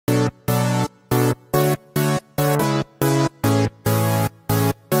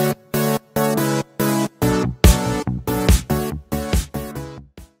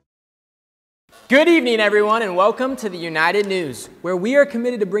Good evening, everyone, and welcome to the United News, where we are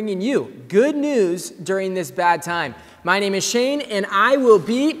committed to bringing you good news during this bad time. My name is Shane, and I will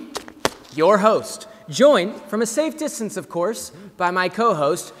be your host, joined from a safe distance, of course, by my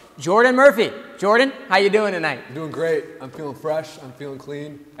co-host, Jordan Murphy. Jordan, how you doing tonight? I'm doing great. I'm feeling fresh. I'm feeling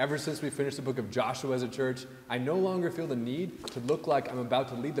clean. Ever since we finished the book of Joshua as a church, I no longer feel the need to look like I'm about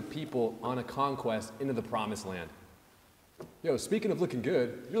to lead the people on a conquest into the promised land. Yo, speaking of looking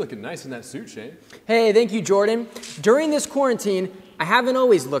good, you're looking nice in that suit, Shane. Hey, thank you, Jordan. During this quarantine, I haven't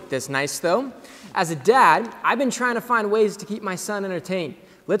always looked this nice, though. As a dad, I've been trying to find ways to keep my son entertained.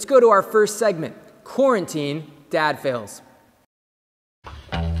 Let's go to our first segment, Quarantine Dad Fails.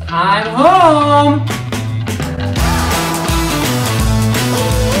 I'm home!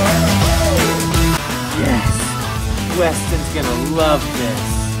 Yes! Weston's gonna love this.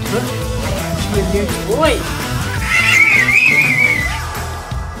 Look, I got you a new toy!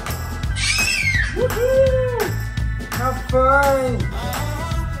 Woohoo! Have fun!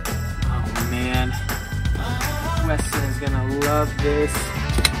 Oh man, Weston is gonna love this.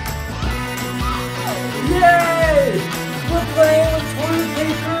 Yay! We're playing with toilet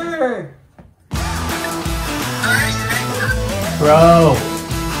paper! Bro,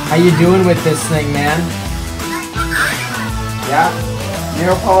 how you doing with this thing, man? Yeah,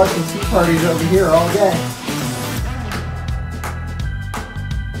 nail polish and tea parties over here all day.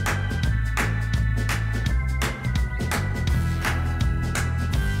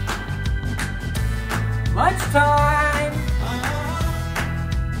 Lunchtime!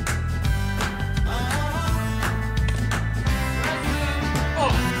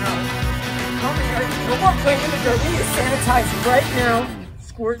 Oh no! Come here! No more playing in the dirt. We need to sanitize right now.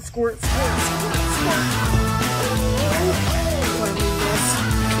 Squirt, squirt, squirt, squirt, squirt.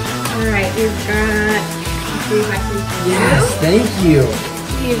 Alright, you've got 3x3 for Yes, thank you.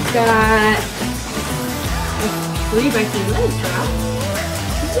 You've got a 3x3 leg strap.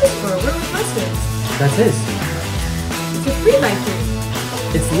 What's this for? Where was Weston's? That's his. It's a 3x3.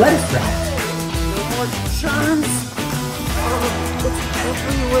 It's lettuce wrap. No more germs. Oh, it's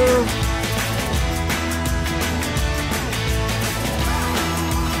everywhere.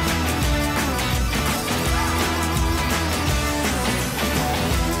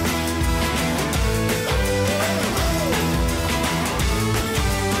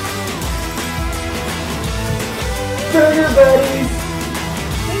 Burger buddies!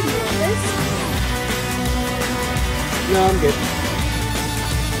 No, I'm good.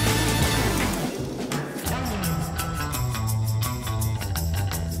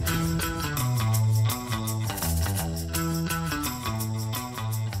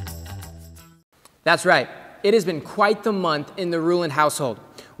 That's right. It has been quite the month in the Ruland household.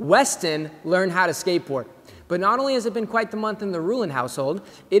 Weston learned how to skateboard. But not only has it been quite the month in the Ruland household,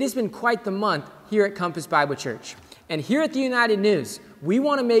 it has been quite the month here at Compass Bible Church. And here at the United News, we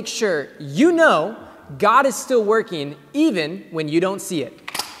want to make sure you know God is still working even when you don't see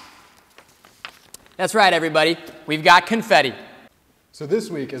it. That's right, everybody. We've got confetti. So this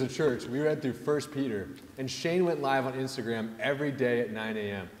week as a church, we read through 1 Peter, and Shane went live on Instagram every day at 9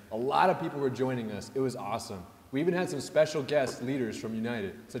 a.m. A lot of people were joining us. It was awesome. We even had some special guest leaders from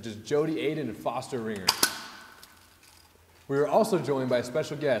United, such as Jody Aiden and Foster Ringer. We were also joined by a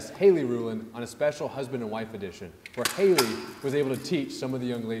special guest, Haley Ruland, on a special husband and wife edition, where Haley was able to teach some of the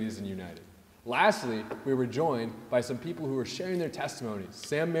young ladies in United. Lastly, we were joined by some people who were sharing their testimonies,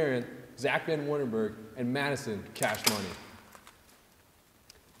 Sam Marin, Zach Van Warnenberg, and Madison Cash Money.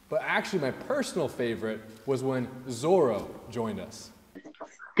 But actually, my personal favorite was when Zorro joined us.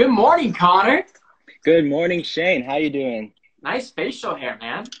 Good morning, Connor. Good morning, Shane. How you doing? Nice facial hair,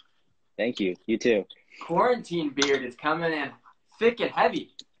 man. Thank you. You too. Quarantine beard is coming in thick and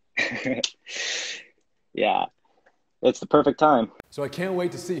heavy. Yeah, it's the perfect time. So I can't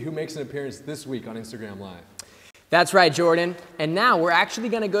wait to see who makes an appearance this week on Instagram Live. That's right, Jordan. And now we're actually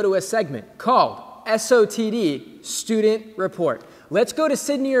going to go to a segment called SOTD, Student Report. Let's go to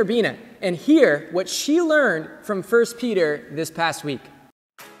Sydney Urbina and hear what she learned from 1 Peter this past week.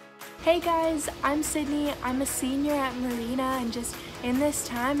 Hey guys, I'm Sydney. I'm a senior at Marina, and just in this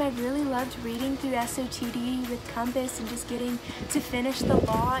time I've really loved reading through SOTD with Compass and just getting to finish the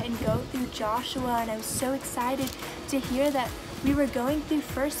law and go through Joshua, and I'm so excited to hear that we were going through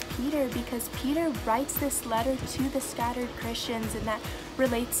 1 Peter because Peter writes this letter to the scattered Christians, and that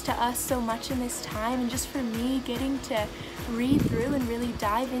relates to us so much in this time. And just for me, getting to read through and really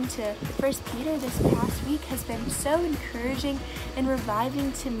dive into 1 Peter this past week has been so encouraging and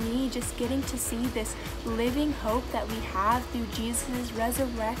reviving to me, just getting to see this living hope that we have through Jesus'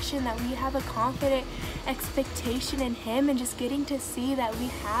 resurrection, that we have a confident expectation in him, and just getting to see that we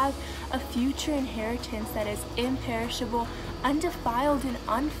have a future inheritance that is imperishable, undefiled, and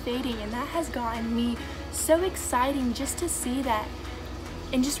unfading. And that has gotten me so exciting just to see that,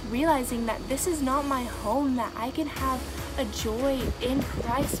 and just realizing that this is not my home, that I can have a joy in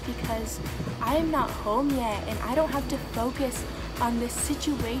Christ because I am not home yet, and I don't have to focus on this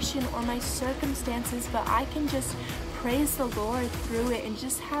situation or my circumstances, but I can just praise the Lord through it and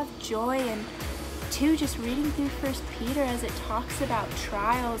just have joy. And two, just reading through 1 Peter as it talks about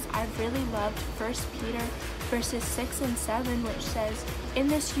trials, I've really loved 1 Peter verses 6 and 7, which says, "In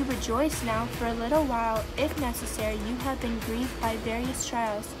this you rejoice now for a little while, if necessary, you have been grieved by various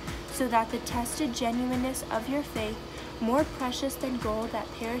trials, so that the tested genuineness of your faith, more precious than gold that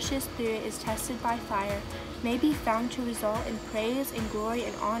perishes through it is tested by fire, may be found to result in praise and glory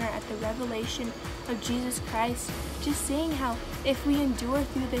and honor at the revelation of Jesus Christ." Just seeing how if we endure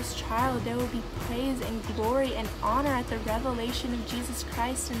through this trial, there will be praise and glory and honor at the revelation of Jesus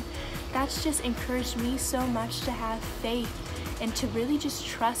Christ. And that's just encouraged me so much to have faith and to really just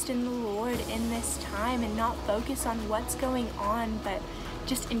trust in the Lord in this time and not focus on what's going on, but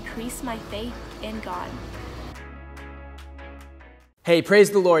just increase my faith in God. Hey, praise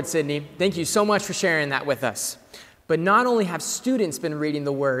the Lord, Sydney. Thank you so much for sharing that with us. But not only have students been reading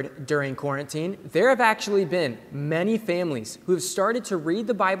the Word during quarantine, there have actually been many families who have started to read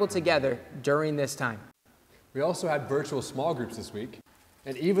the Bible together during this time. We also had virtual small groups this week.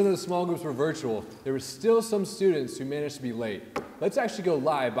 And even though the small groups were virtual, there were still some students who managed to be late. Let's actually go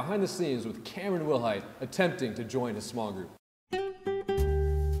live behind the scenes with Cameron Wilhite attempting to join a small group.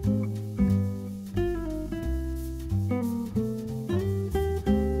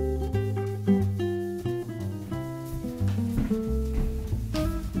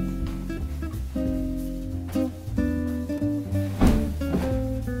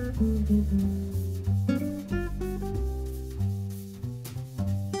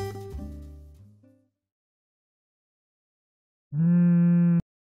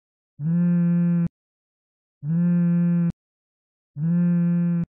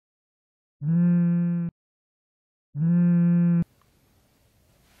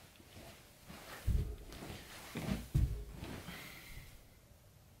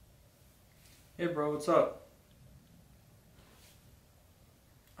 Hey bro, what's up?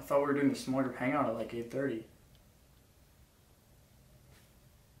 I thought we were doing the small group hangout at like 8:30.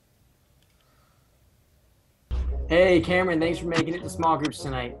 Hey, Cameron, thanks for making it to small groups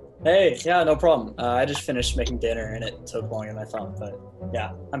tonight. Hey, yeah, no problem. I just finished making dinner and it took longer than I thought, but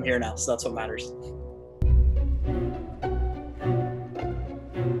yeah, I'm here now, so that's what matters.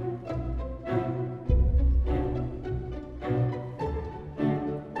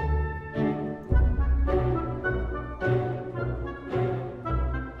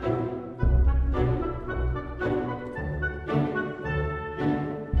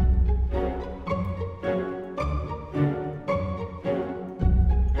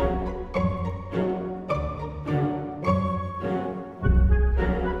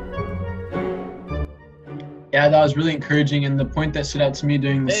 Yeah, that was really encouraging, and the point that stood out to me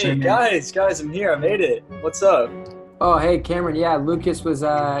during the Hey sermon. guys, I'm here. I made it. What's up? Oh, hey, Cameron. Yeah, Lucas was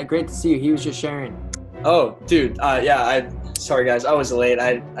great to see you. He was just sharing. Oh, dude. Sorry guys, I was late.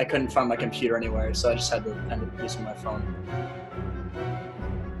 I couldn't find my computer anywhere, so I just had to end up using my phone.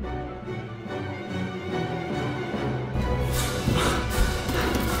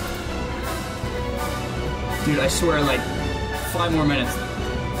 Dude, I swear, like, 5 more minutes.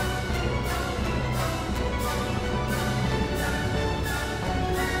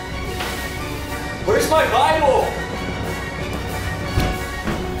 Where's my Bible?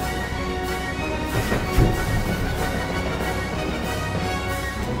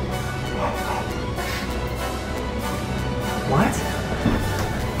 What?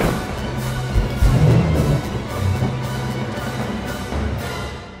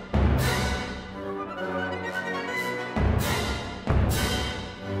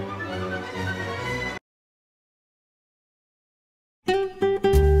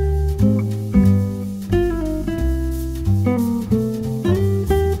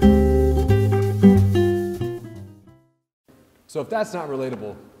 So if that's not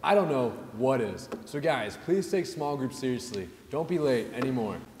relatable, I don't know what is. So guys, please take small groups seriously. Don't be late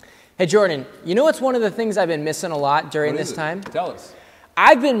anymore. Hey, Jordan, you know what's one of the things I've been missing a lot during this time? Tell us.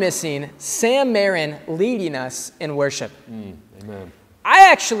 I've been missing Sam Marin leading us in worship. Amen.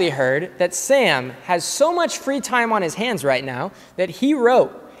 I actually heard that Sam has so much free time on his hands right now that he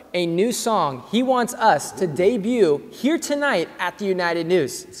wrote a new song he wants us to debut here tonight at the United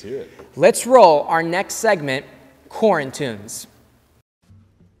News. Let's hear it. Let's roll our next segment, Quarantunes.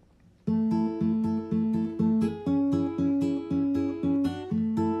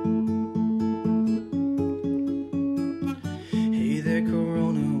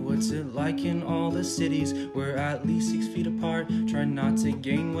 Like in all the cities, we're at least 6 feet apart. Try not to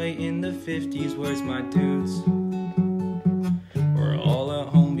gain weight in the 50s. Where's my dudes? We're all at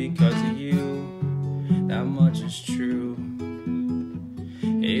home because of you. That much is true.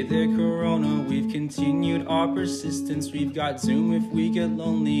 Hey there, Corona. We've continued our persistence. We've got Zoom if we get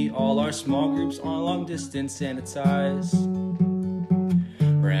lonely. All our small groups are long distance sanitized.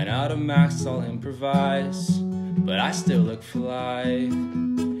 Ran out of masks, I'll improvise, but I still look fly.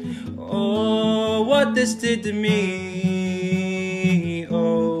 Oh, what this did to me.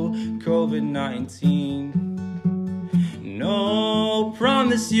 Oh, COVID-19. No prom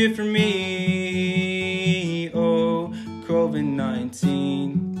this year for me. Oh,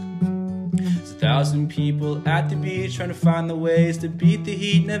 COVID-19. There's 1,000 people at the beach trying to find the ways to beat the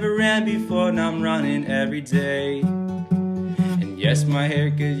heat. Never ran before, now I'm running every day. Yes, my hair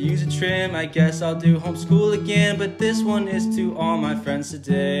could use a trim. I guess I'll do homeschool again, but this one is to all my friends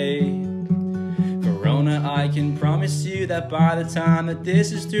today. Corona, I can promise you that by the time that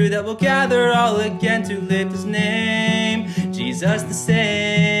this is through, that we'll gather all again to lift his name, Jesus the same.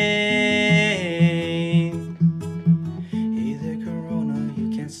 Hey there, Corona,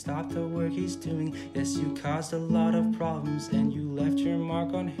 you can't stop the work he's doing. Yes, you caused a lot of problems, and you left your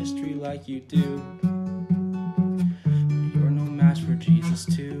mark on history like you do. For Jesus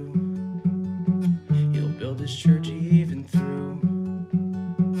too, he'll build his church even through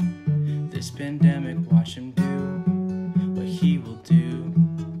this pandemic. Watch him do what he will do.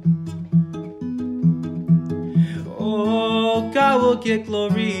 Oh, God will get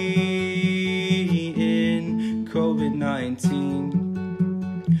glory in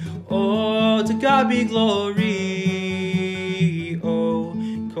COVID-19. Oh, to God be glory. Oh,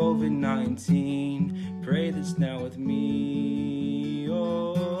 COVID-19, pray this now with me.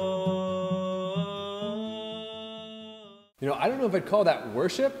 You know, I don't know if I'd call that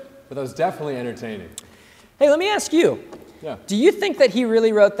worship, but that was definitely entertaining. Hey, let me ask you. Yeah. Do you think that he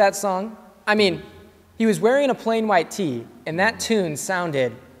really wrote that song? I mean, he was wearing a plain white tee, and that tune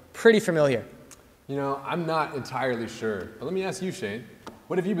sounded pretty familiar. You know, I'm not entirely sure, but let me ask you, Shane.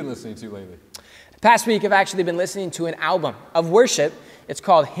 What have you been listening to lately? Past week, I've actually been listening to an album of worship. It's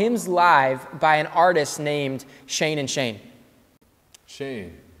called Hymns Live by an artist named Shane and Shane.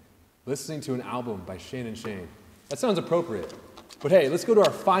 Shane. Listening to an album by Shane and Shane. That sounds appropriate. But hey, let's go to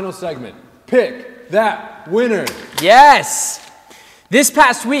our final segment. Pick that winner. Yes. This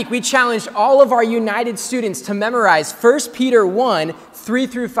past week, we challenged all of our United students to memorize 1 Peter 1, 3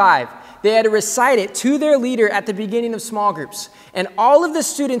 through 5. They had to recite it to their leader at the beginning of small groups. And all of the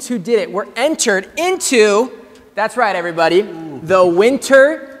students who did it were entered into, that's right, everybody, the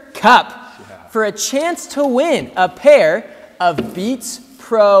Winter Cup for a chance to win a pair of Beats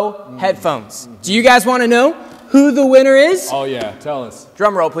Pro headphones. Do you guys want to know who the winner is? Oh yeah, tell us.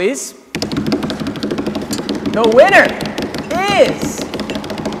 Drum roll, please. The winner is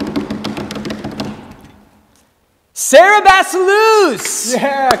Sarah Basilous!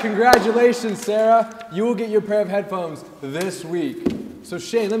 Yeah, congratulations, Sarah. You will get your pair of headphones this week. So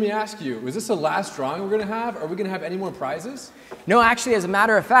Shane, let me ask you, is this the last drawing we're going to have? Are we going to have any more prizes? No, actually, as a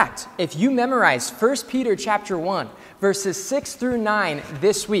matter of fact, if you memorize 1 Peter chapter 1, verses 6 through 9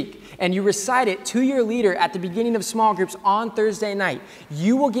 this week, and you recite it to your leader at the beginning of small groups on Thursday night,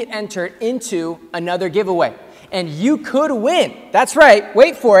 you will get entered into another giveaway. And you could win, that's right,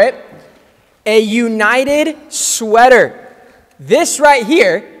 wait for it, a United sweater. This right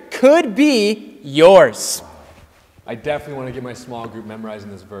here could be yours. I definitely want to get my small group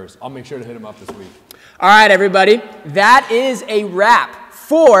memorizing this verse. I'll make sure to hit them up this week. All right, everybody, that is a wrap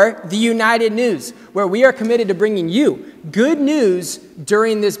for the United News, where we are committed to bringing you good news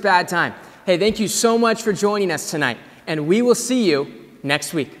during this bad time. Hey, thank you so much for joining us tonight, and we will see you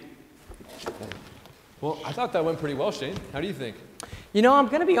next week. Well, I thought that went pretty well, Shane. How do you think? You know, I'm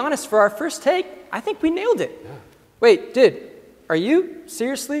going to be honest, for our first take, I think we nailed it. Yeah. Wait, dude, are you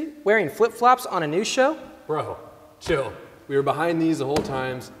seriously wearing flip-flops on a news show? Bro, chill. We were behind these the whole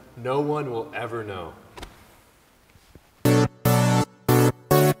time. No one will ever know.